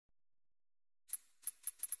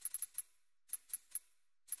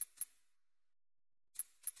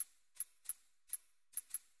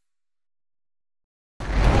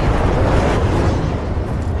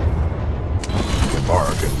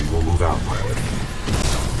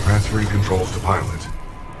Transferring controls to pilot.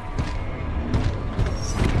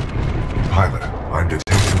 Pilot, I'm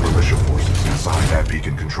detecting militia forces inside that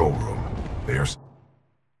beacon control room. They are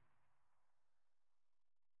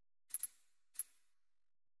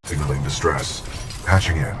signaling distress.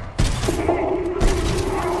 Patching in.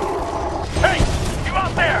 Hey! You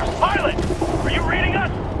out there! Pilot! Are you reading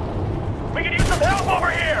us? We can use some help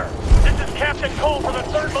over here! This is Captain Cole from the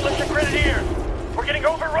 3rd Militia Grenadiers. We're getting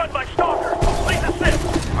overrun by stalkers. Please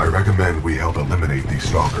assist! I recommend we help eliminate these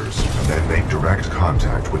stalkers, and then make direct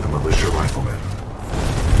contact with the militia riflemen.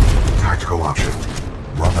 Tactical option.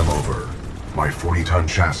 Run them over. My 40-ton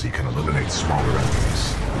chassis can eliminate smaller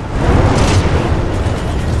enemies.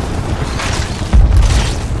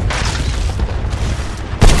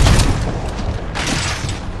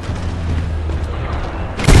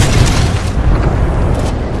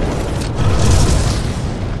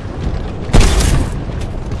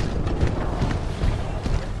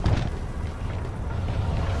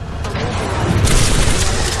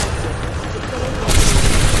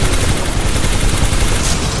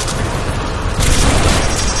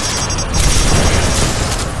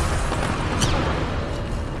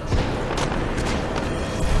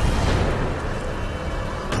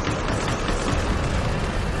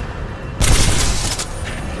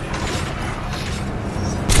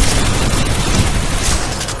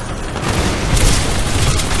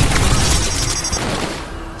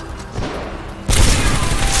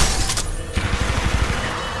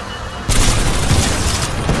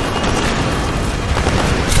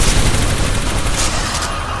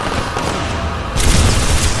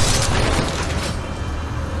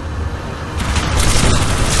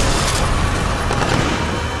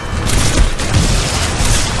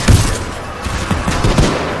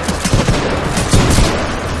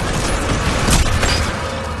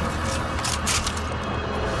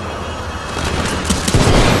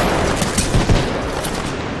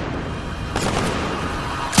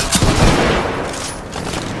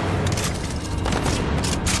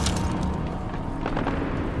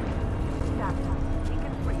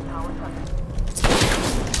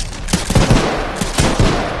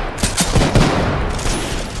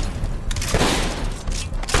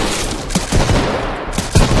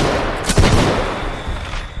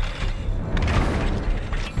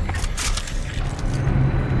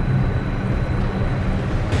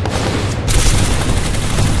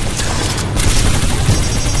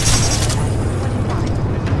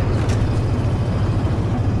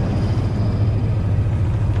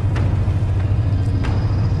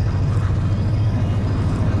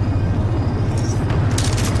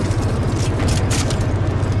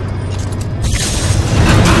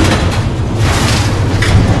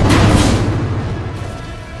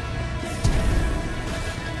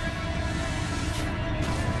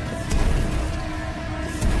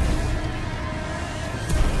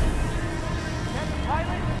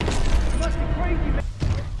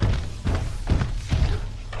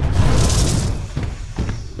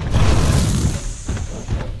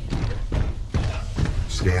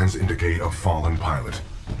 Scans indicate a fallen pilot.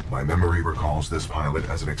 My memory recalls this pilot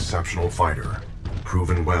as an exceptional fighter,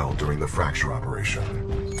 proven well during the fracture operation.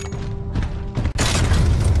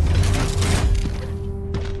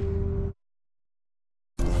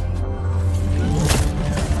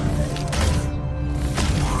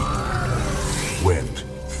 Wind,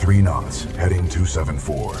 3 knots, heading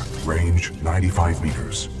 274. Range, 95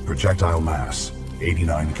 meters. Projectile mass,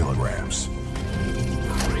 89 kilograms.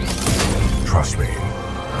 Trust me.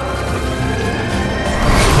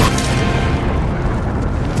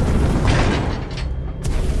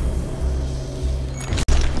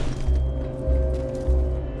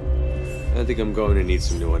 I think I'm going to need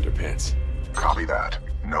some new underpants. Copy that.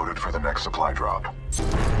 Noted for the next supply drop.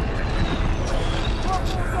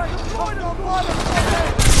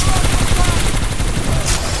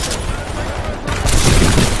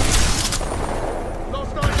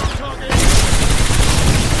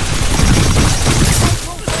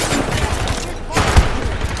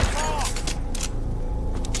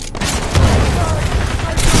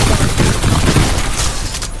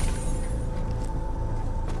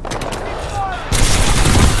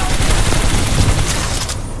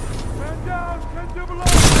 Man down, 10 double